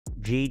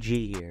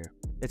GG here.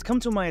 It's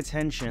come to my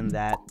attention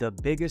that the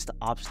biggest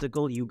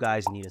obstacle you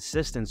guys need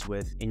assistance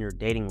with in your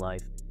dating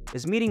life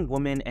is meeting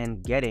women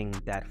and getting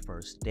that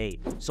first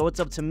date. So it's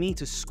up to me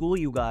to school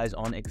you guys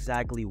on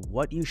exactly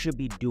what you should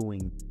be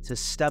doing to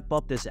step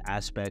up this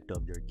aspect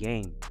of your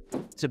game.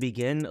 To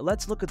begin,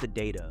 let's look at the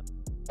data.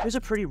 Here's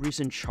a pretty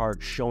recent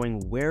chart showing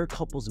where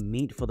couples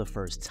meet for the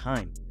first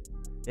time.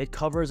 It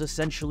covers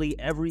essentially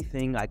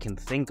everything I can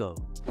think of: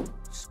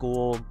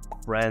 school,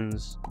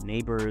 friends,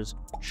 neighbors,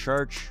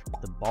 church,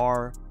 the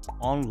bar,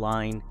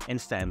 online,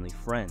 and family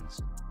friends.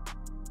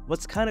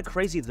 What's kind of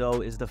crazy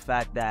though is the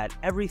fact that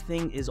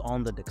everything is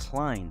on the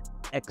decline,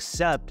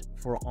 except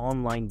for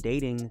online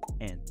dating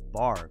and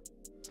bar.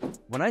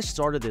 When I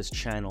started this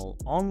channel,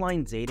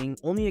 online dating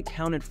only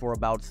accounted for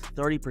about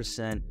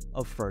 30%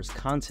 of first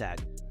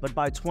contact, but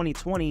by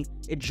 2020,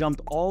 it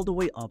jumped all the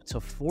way up to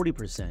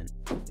 40%.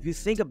 If you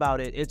think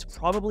about it, it's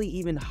probably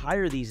even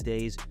higher these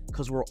days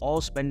because we're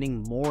all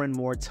spending more and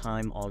more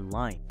time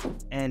online.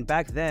 And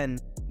back then,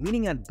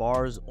 meeting at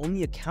bars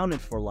only accounted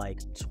for like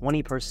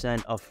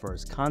 20% of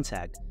first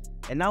contact,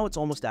 and now it's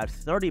almost at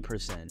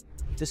 30%.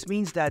 This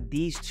means that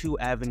these two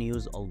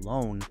avenues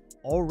alone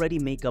already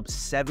make up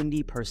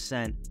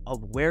 70%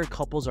 of where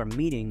couples are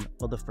meeting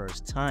for the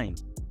first time.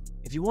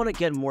 If you want to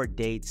get more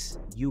dates,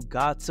 you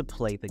got to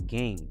play the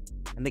game.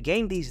 And the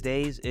game these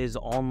days is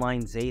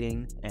online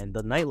dating and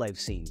the nightlife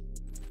scene.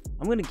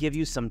 I'm going to give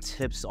you some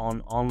tips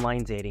on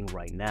online dating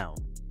right now,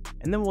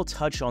 and then we'll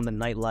touch on the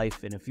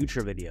nightlife in a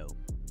future video.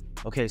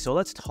 Okay, so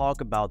let's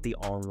talk about the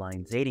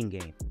online dating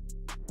game.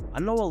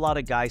 I know a lot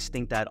of guys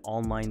think that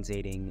online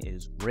dating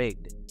is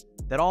rigged,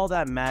 that all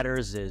that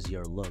matters is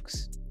your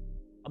looks.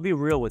 I'll be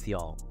real with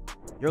y'all.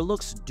 Your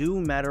looks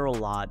do matter a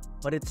lot,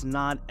 but it's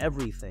not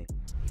everything.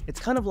 It's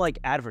kind of like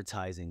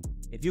advertising.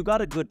 If you got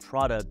a good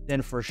product,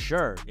 then for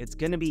sure, it's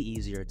gonna be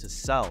easier to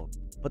sell.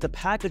 But the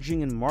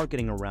packaging and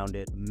marketing around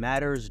it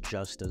matters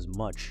just as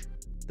much.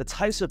 The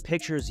types of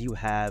pictures you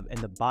have and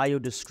the bio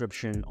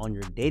description on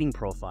your dating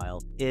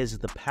profile is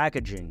the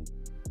packaging.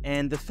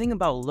 And the thing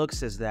about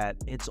looks is that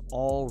it's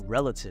all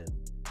relative.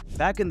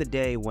 Back in the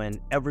day when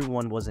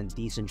everyone was in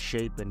decent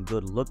shape and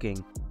good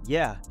looking,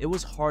 yeah, it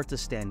was hard to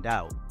stand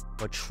out.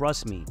 But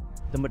trust me,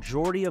 the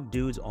majority of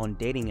dudes on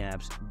dating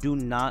apps do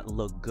not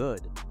look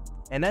good.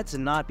 And that's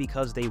not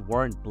because they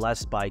weren't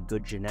blessed by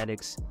good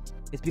genetics,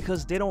 it's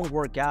because they don't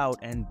work out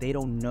and they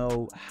don't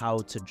know how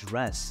to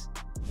dress.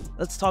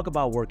 Let's talk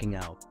about working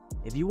out.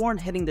 If you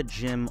aren't hitting the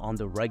gym on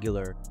the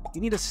regular,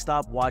 you need to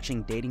stop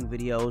watching dating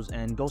videos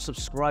and go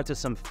subscribe to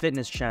some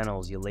fitness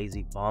channels, you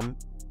lazy bum.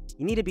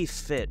 You need to be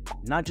fit,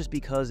 not just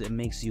because it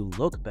makes you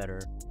look better,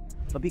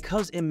 but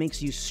because it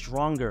makes you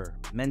stronger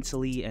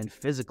mentally and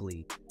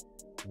physically.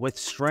 With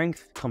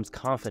strength comes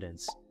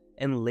confidence,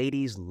 and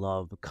ladies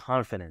love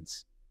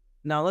confidence.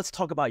 Now let's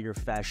talk about your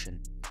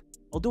fashion.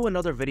 I'll do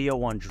another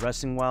video on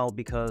dressing well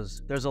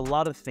because there's a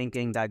lot of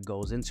thinking that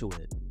goes into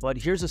it. But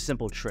here's a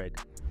simple trick.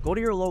 Go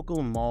to your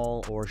local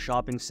mall or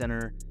shopping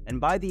center and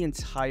buy the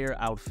entire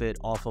outfit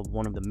off of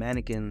one of the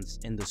mannequins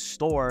in the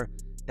store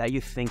that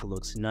you think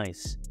looks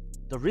nice.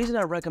 The reason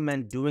I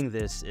recommend doing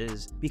this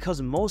is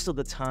because most of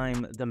the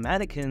time, the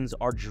mannequins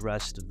are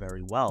dressed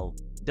very well.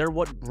 They're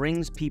what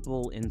brings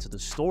people into the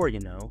store, you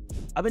know?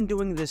 I've been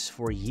doing this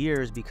for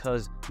years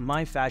because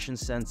my fashion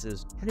sense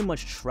is pretty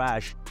much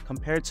trash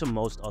compared to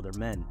most other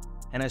men.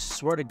 And I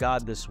swear to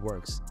God this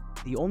works.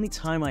 The only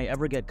time I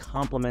ever get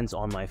compliments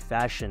on my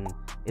fashion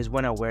is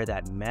when I wear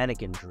that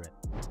mannequin drip.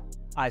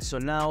 Alright, so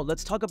now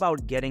let's talk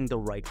about getting the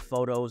right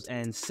photos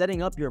and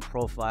setting up your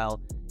profile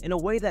in a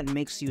way that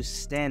makes you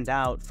stand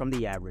out from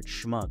the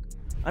average schmuck.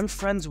 I'm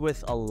friends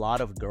with a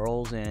lot of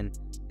girls and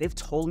they've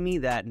told me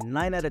that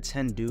 9 out of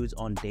 10 dudes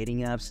on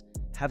dating apps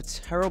have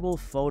terrible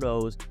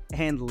photos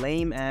and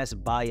lame-ass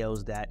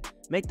bios that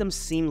make them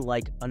seem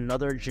like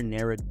another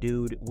generic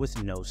dude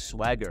with no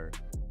swagger.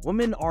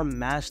 Women are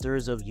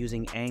masters of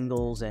using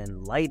angles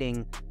and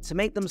lighting to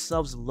make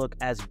themselves look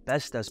as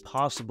best as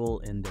possible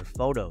in their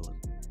photos.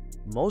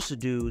 Most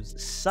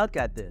dudes suck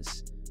at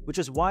this, which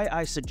is why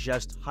I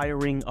suggest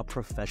hiring a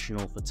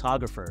professional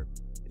photographer.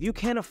 If you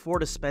can't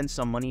afford to spend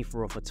some money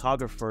for a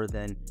photographer,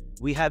 then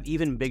we have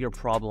even bigger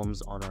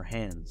problems on our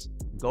hands.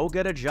 Go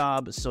get a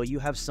job so you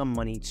have some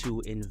money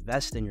to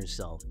invest in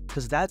yourself,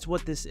 because that's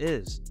what this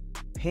is.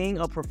 Paying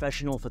a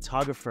professional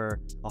photographer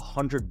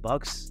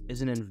 $100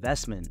 is an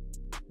investment.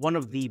 One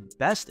of the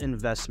best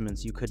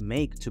investments you could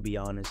make, to be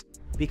honest,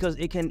 because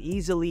it can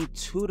easily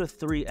 2 to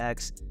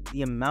 3x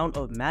the amount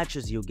of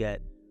matches you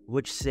get,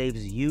 which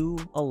saves you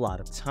a lot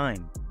of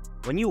time.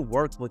 When you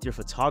work with your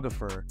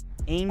photographer,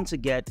 aim to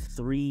get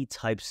 3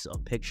 types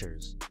of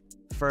pictures.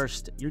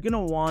 First, you're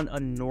gonna want a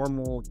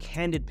normal,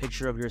 candid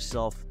picture of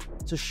yourself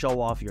to show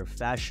off your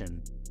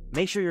fashion.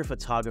 Make sure your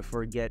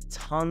photographer get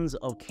tons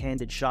of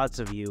candid shots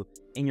of you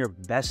in your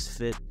best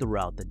fit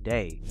throughout the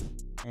day.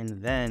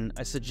 And then,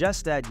 I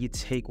suggest that you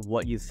take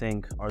what you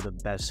think are the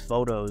best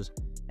photos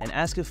and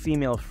ask a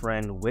female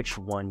friend which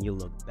one you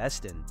look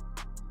best in.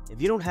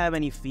 If you don't have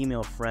any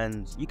female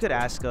friends, you could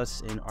ask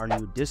us in our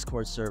new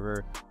Discord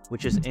server,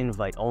 which is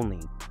invite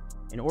only.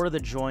 In order to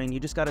join, you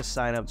just gotta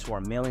sign up to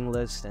our mailing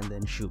list and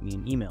then shoot me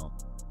an email.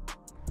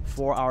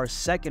 For our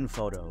second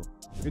photo,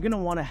 you're gonna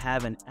wanna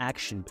have an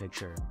action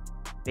picture.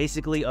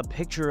 Basically, a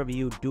picture of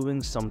you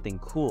doing something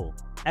cool.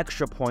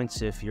 Extra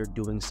points if you're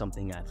doing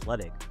something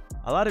athletic.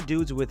 A lot of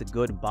dudes with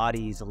good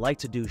bodies like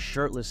to do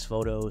shirtless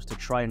photos to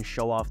try and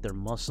show off their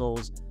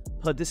muscles,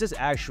 but this is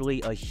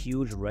actually a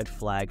huge red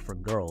flag for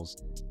girls.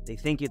 They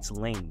think it's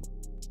lame.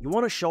 You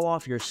want to show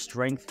off your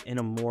strength in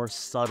a more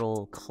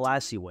subtle,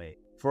 classy way.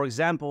 For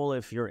example,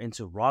 if you're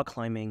into rock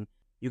climbing,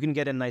 you can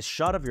get a nice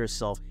shot of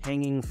yourself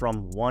hanging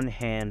from one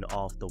hand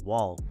off the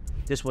wall.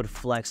 This would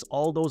flex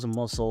all those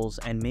muscles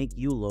and make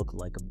you look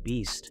like a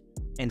beast.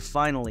 And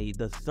finally,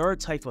 the third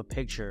type of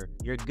picture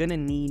you're gonna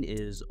need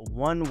is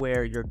one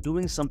where you're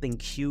doing something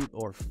cute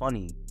or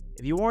funny.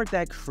 If you aren't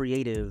that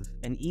creative,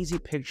 an easy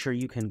picture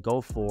you can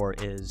go for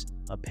is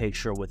a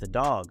picture with a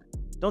dog.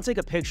 Don't take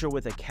a picture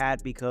with a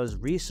cat because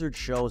research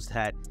shows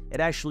that it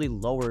actually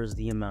lowers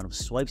the amount of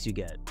swipes you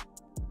get.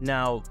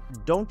 Now,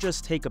 don't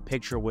just take a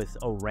picture with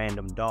a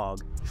random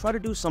dog. Try to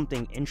do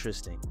something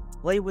interesting.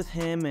 Play with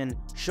him and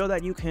show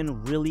that you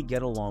can really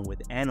get along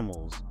with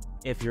animals.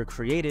 If you're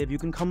creative, you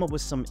can come up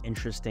with some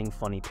interesting,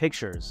 funny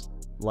pictures.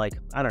 Like,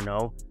 I don't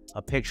know,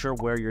 a picture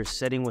where you're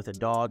sitting with a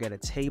dog at a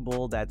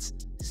table that's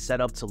set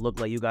up to look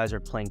like you guys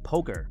are playing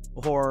poker.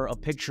 Or a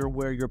picture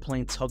where you're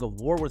playing tug of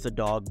war with a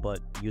dog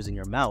but using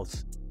your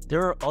mouth.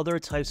 There are other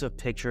types of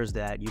pictures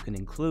that you can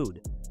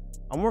include.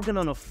 I'm working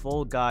on a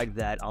full guide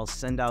that I'll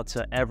send out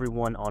to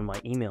everyone on my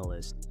email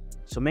list.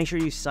 So make sure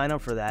you sign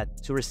up for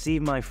that to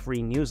receive my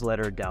free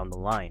newsletter down the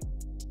line.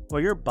 For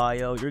your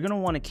bio, you're going to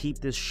want to keep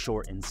this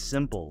short and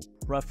simple,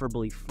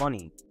 preferably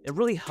funny. It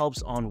really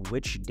helps on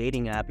which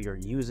dating app you're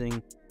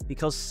using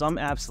because some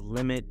apps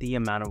limit the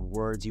amount of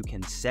words you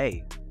can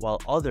say,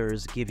 while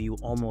others give you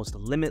almost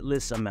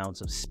limitless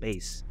amounts of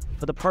space.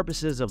 For the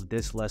purposes of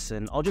this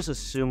lesson, I'll just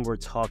assume we're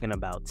talking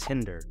about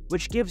Tinder,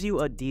 which gives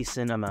you a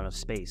decent amount of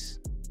space.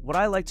 What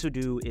I like to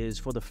do is,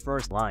 for the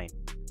first line,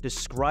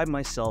 describe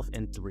myself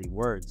in 3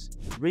 words.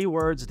 3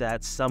 words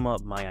that sum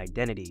up my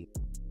identity.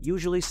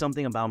 Usually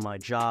something about my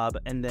job,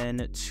 and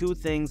then 2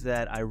 things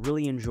that I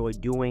really enjoy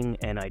doing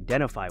and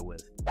identify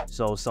with.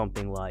 So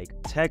something like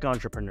tech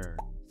entrepreneur,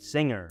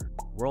 singer,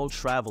 world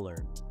traveler.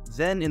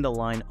 Then in the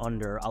line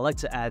under, I like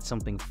to add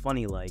something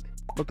funny like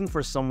looking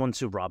for someone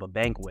to rob a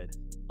bank with.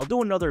 I'll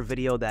do another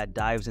video that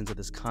dives into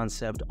this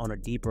concept on a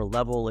deeper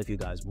level if you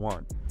guys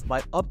want.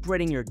 By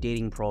upgrading your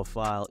dating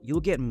profile,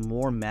 you'll get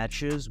more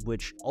matches,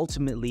 which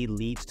ultimately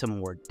leads to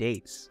more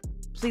dates.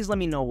 Please let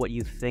me know what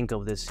you think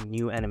of this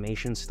new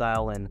animation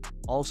style and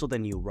also the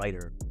new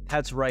writer.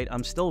 That's right,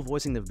 I'm still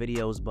voicing the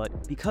videos,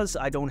 but because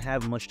I don't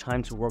have much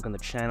time to work on the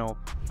channel,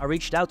 I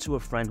reached out to a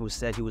friend who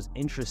said he was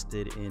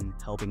interested in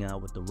helping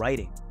out with the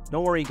writing.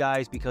 Don't worry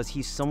guys, because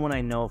he's someone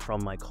I know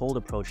from my cold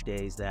approach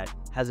days that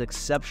has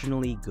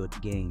exceptionally good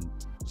game.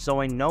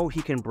 So I know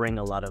he can bring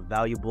a lot of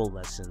valuable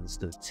lessons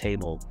to the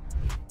table.